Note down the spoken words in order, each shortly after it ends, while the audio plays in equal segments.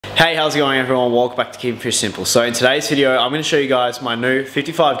Hey, how's it going everyone? Welcome back to Keeping Fish Simple. So in today's video, I'm going to show you guys my new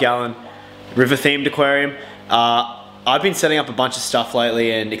 55-gallon river-themed aquarium. I've been setting up a bunch of stuff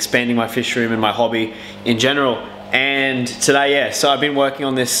lately and expanding my fish room and my hobby in general. And today, so I've been working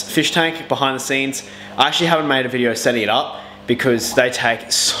on this fish tank behind the scenes. I actually haven't made a video setting it up because they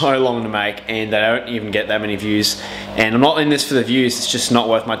take so long to make and they don't even get that many views. And I'm not in this for the views, it's just not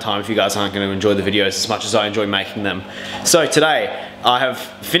worth my time if you guys aren't going to enjoy the videos as much as I enjoy making them. So today, I have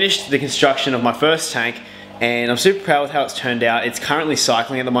finished the construction of my first tank and I'm super proud with how it's turned out. It's currently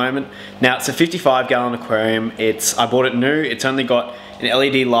cycling at the moment. Now it's a 55-gallon aquarium. I bought it new. It's only got an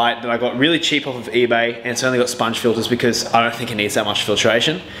LED light that I got really cheap off of eBay, and it's only got sponge filters because I don't think it needs that much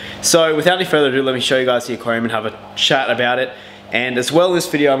filtration. So without any further ado, let me show you guys the aquarium and have a chat about it. And as well in this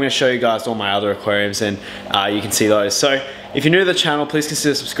video, I'm going to show you guys all my other aquariums and you can see those. So if you're new to the channel, please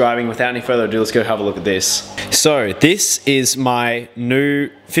consider subscribing. Without any further ado, let's go have a look at this. So this is my new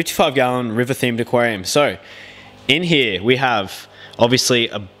 55-gallon river-themed aquarium. So in here we have obviously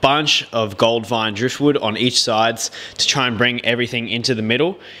a bunch of gold vine driftwood on each sides to try and bring everything into the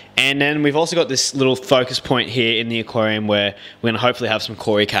middle. And then we've also got this little focus point here in the aquarium where we're going to hopefully have some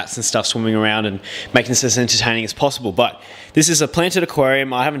cory cats and stuff swimming around and making this as entertaining as possible. But this is a planted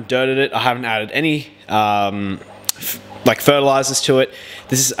aquarium. I haven't dirted it. I haven't added any like fertilizers to it.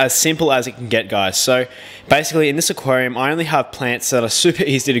 This is as simple as it can get, guys. So basically in this aquarium I only have plants that are super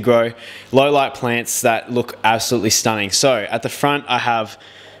easy to grow, low light plants that look absolutely stunning. So at the front I have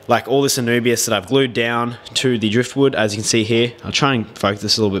like all this anubias that I've glued down to the driftwood, as you can see here. I'll try and focus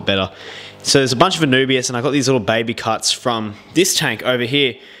this a little bit better. So there's a bunch of anubias and I've got these little baby cuts from this tank over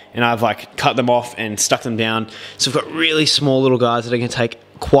here and I've like cut them off and stuck them down. So I've got really small little guys that are going to take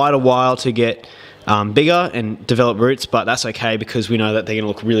quite a while to get bigger and develop roots, but that's okay because we know that they're going to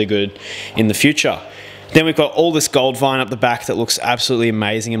look really good in the future. Then we've got all this gold vine up the back that looks absolutely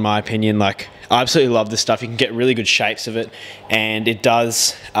amazing in my opinion. Like, I absolutely love this stuff. You can get really good shapes of it and it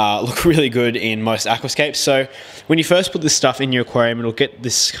does look really good in most aquascapes. So when you first put this stuff in your aquarium, it'll get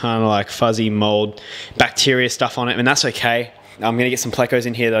this kind of like fuzzy mold bacteria stuff on it, and that's okay. I'm going to get some plecos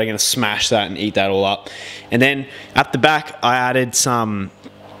in here that are going to smash that and eat that all up. And then at the back I added some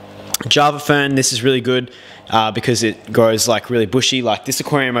Java fern. This is really good because it grows like really bushy like this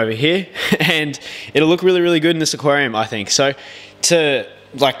aquarium over here and it'll look really good in this aquarium, I think. So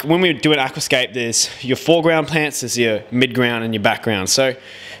like when we do an aquascape, there's your foreground plants, there's your mid-ground and your background. So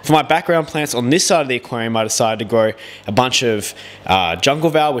for my background plants on this side of the aquarium, I decided to grow a bunch of jungle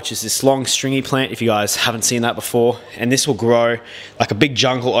val, which is this long stringy plant if you guys haven't seen that before. And this will grow like a big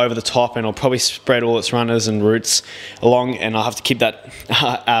jungle over the top and it'll probably spread all its runners and roots along, and I'll have to keep that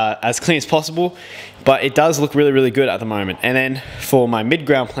as clean as possible. But it does look really good at the moment. And then for my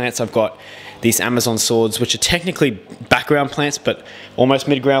mid-ground plants, I've got these Amazon swords, which are technically background plants, but almost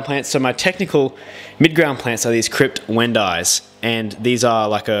mid-ground plants. So my technical mid-ground plants are these crypt wendais, and these are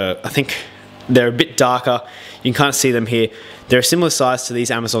like I think they're a bit darker. You can kind of see them here. They're a similar size to these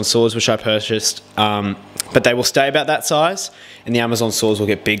Amazon swords, which I purchased, but they will stay about that size, and the Amazon swords will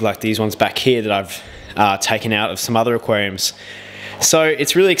get big like these ones back here that I've taken out of some other aquariums. So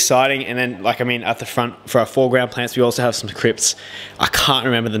it's really exciting. And then like, I mean, at the front for our foreground plants, we also have some crypts. I can't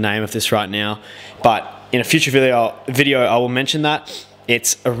remember the name of this right now, but in a future video I will mention that.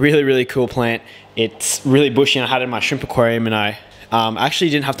 It's a really cool plant. It's really bushy and I had it in my shrimp aquarium, and I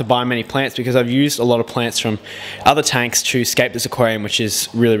actually didn't have to buy many plants because I've used a lot of plants from other tanks to scape this aquarium, which is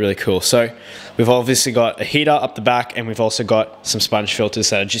really cool. So we've obviously got a heater up the back and we've also got some sponge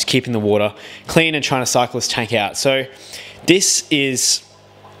filters that are just keeping the water clean and trying to cycle this tank out. So this is,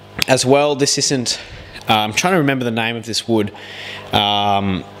 as well, this isn't, I'm trying to remember the name of this wood.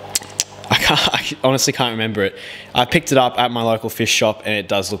 I honestly can't remember it. I picked it up at my local fish shop and it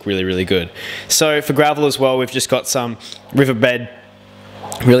does look really good. So for gravel as well, we've just got some riverbed,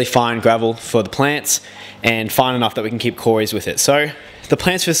 really fine gravel for the plants and fine enough that we can keep cories with it. So the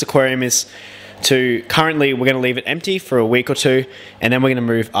plans for this aquarium is currently we're going to leave it empty for a week or two, and then we're going to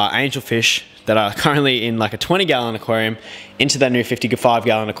move our angelfish that are currently in like a 20-gallon aquarium into that new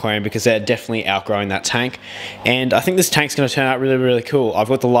 55-gallon aquarium because they're definitely outgrowing that tank. And I think this tank's going to turn out really cool. I've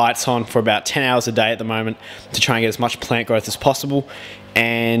got the lights on for about 10 hours a day at the moment to try and get as much plant growth as possible,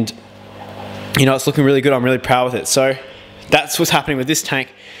 and you know, it's looking really good. I'm really proud with it. So that's what's happening with this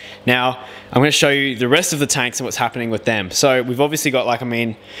tank. Now I'm going to show you the rest of the tanks and what's happening with them. So we've obviously got like, I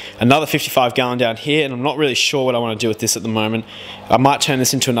mean, another 55-gallon down here, and I'm not really sure what I want to do with this at the moment. I might turn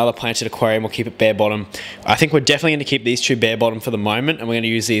this into another planted aquarium or keep it bare bottom. I think we're definitely going to keep these two bare bottom for the moment, and we're going to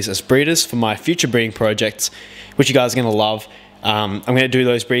use these as breeders for my future breeding projects, which you guys are going to love. I'm going to do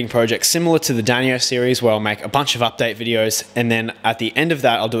those breeding projects similar to the Danio series, where I'll make a bunch of update videos, and then at the end of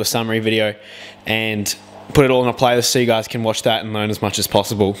that I'll do a summary video and put it all in a playlist so you guys can watch that and learn as much as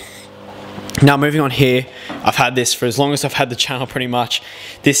possible. Now moving on here, I've had this for as long as I've had the channel pretty much.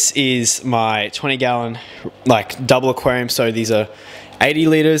 This is my 20 gallon like double aquarium, so these are 80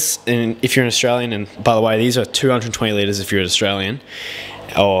 litres and if you're an Australian, and by the way these are 220 litres if you're an Australian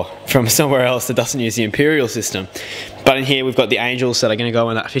or from somewhere else that doesn't use the imperial system. But in here we've got the angels that are going to go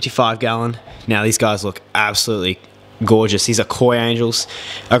in that 55 gallon. Now these guys look absolutely gorgeous. These are koi angels.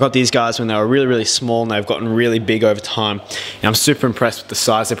 I got these guys when they were really small, and they've gotten really big over time, and I'm super impressed with the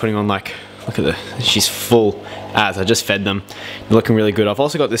size they're putting on. Like, look at she's full as I just fed them. They're looking really good. I've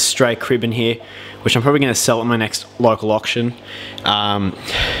also got this stray crib in here, which I'm probably going to sell at my next local auction,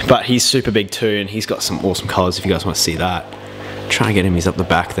 but he's super big too, and he's got some awesome colors if you guys want to see that. Try and get him, he's up the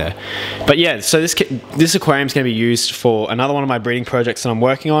back there. But yeah, so this aquarium is going to be used for another one of my breeding projects that I'm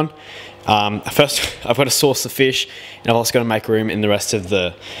working on. First I've got to source the fish, and I've also got to make room in the rest of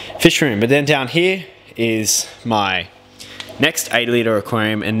the fish room. But then down here is my next 80 litre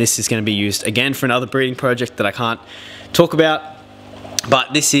aquarium, and this is going to be used again for another breeding project that I can't talk about.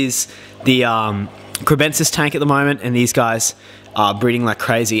 But this is the Cribensis tank at the moment, and these guys are breeding like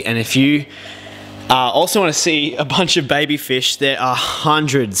crazy. And if you also want to see a bunch of baby fish, there are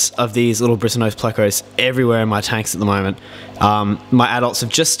hundreds of these little bristlenose plecos everywhere in my tanks at the moment. My adults have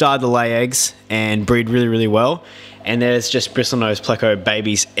just started to lay eggs and breed really well, and there's just bristlenose pleco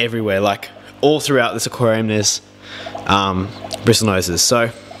babies everywhere. Like all throughout this aquarium there's bristlenoses.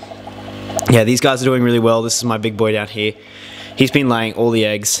 So yeah, these guys are doing really well. This is my big boy down here. He's been laying all the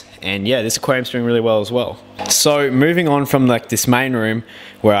eggs, and yeah, this aquarium's doing really well as well. So moving on from like this main room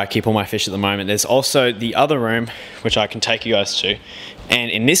where I keep all my fish at the moment, there's also the other room which I can take you guys to, and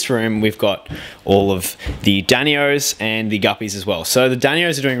in this room we've got all of the Danios and the guppies as well. So the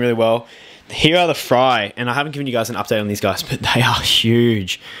Danios are doing really well. Here are the fry, and I haven't given you guys an update on these guys, but they are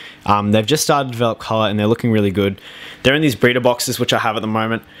huge. They've just started to develop colour, and they're looking really good. They're in these breeder boxes which I have at the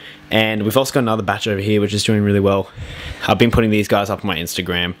moment, and we've also got another batch over here which is doing really well. I've been putting these guys up on my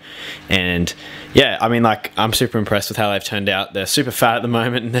Instagram, and yeah, I mean, like, I'm super impressed with how they've turned out. They're super fat at the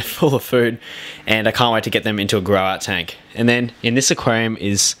moment, and they're full of food, and I can't wait to get them into a grow out tank. And then in this aquarium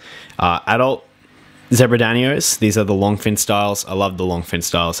is adult zebra danios. These are the long fin styles. I love the long fin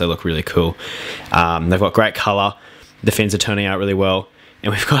styles. They look really cool. They've got great colour. The fins are turning out really well.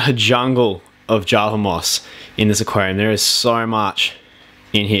 And we've got a jungle of Java moss in this aquarium. There is so much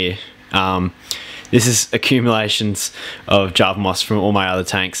in here. This is accumulations of Java moss from all my other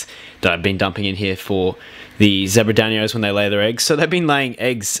tanks that I've been dumping in here for the zebra danios when they lay their eggs. So they've been laying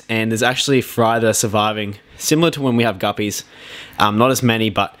eggs, and there's actually fry that are surviving, similar to when we have guppies. Not as many,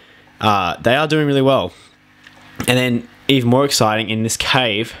 but they are doing really well. And then even more exciting, in this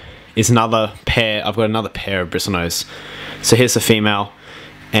cave is another pair. I've got another pair of bristlenose. So here's the female,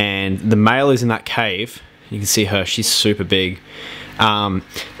 and the male is in that cave. You can see her, she's super big.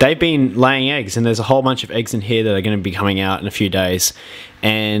 They've been laying eggs, and there's a whole bunch of eggs in here that are going to be coming out in a few days.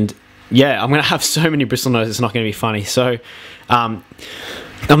 And yeah, I'm going to have so many bristlenose, it's not going to be funny. So I'm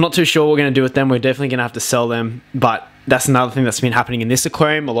not too sure what we're going to do with them. We're definitely going to have to sell them, but that's another thing that's been happening in this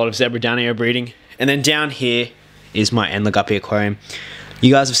aquarium, a lot of zebra danio breeding. And then down here is my Endler guppy aquarium.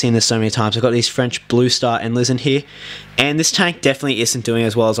 You guys have seen this so many times. I've got these French blue star Endlers in here, and this tank definitely isn't doing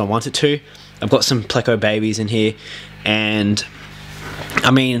as well as I want it to. I've got some pleco babies in here, and I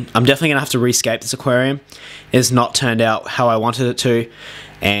mean, I'm definitely going to have to rescape this aquarium. It's not turned out how I wanted it to,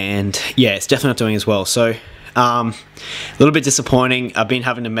 and yeah, it's definitely not doing as well. So a little bit disappointing. I've been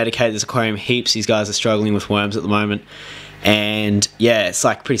having to medicate this aquarium heaps. These guys are struggling with worms at the moment, and yeah, it's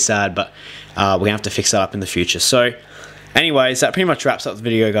like pretty sad, but we're gonna have to fix that up in the future. So anyways, that pretty much wraps up the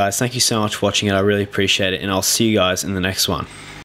video, guys. Thank you so much for watching it. I really appreciate it, and I'll see you guys in the next one.